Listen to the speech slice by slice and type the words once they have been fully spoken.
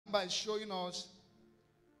by showing us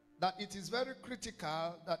that it is very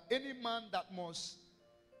critical that any man that must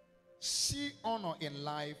see honor in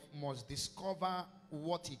life must discover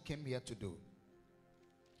what he came here to do.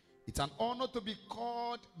 It's an honor to be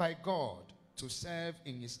called by God to serve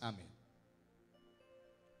in his army.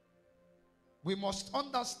 We must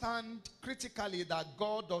understand critically that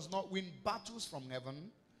God does not win battles from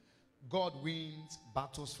heaven. God wins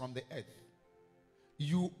battles from the earth.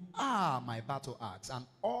 You are my battle axe, and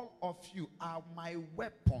all of you are my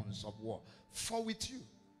weapons of war. For with you,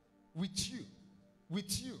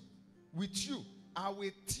 I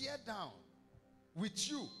will tear down. With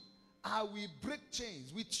you, I will break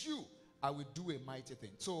chains. With you, I will do a mighty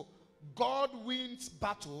thing. So, God wins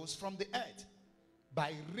battles from the earth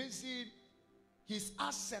by raising his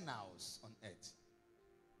arsenals on earth.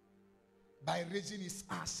 By raising his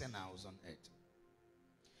arsenals on earth.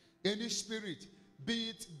 Any spirit, be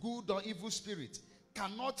it good or evil spirit,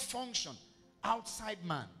 cannot function outside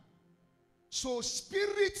man. So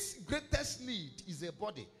spirit's greatest need is a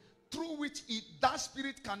body through which that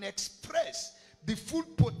spirit can express the full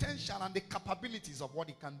potential and the capabilities of what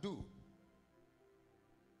it can do.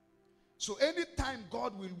 So anytime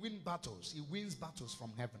God will win battles, he wins battles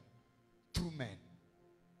from heaven through men.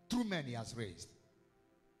 Through men he has raised.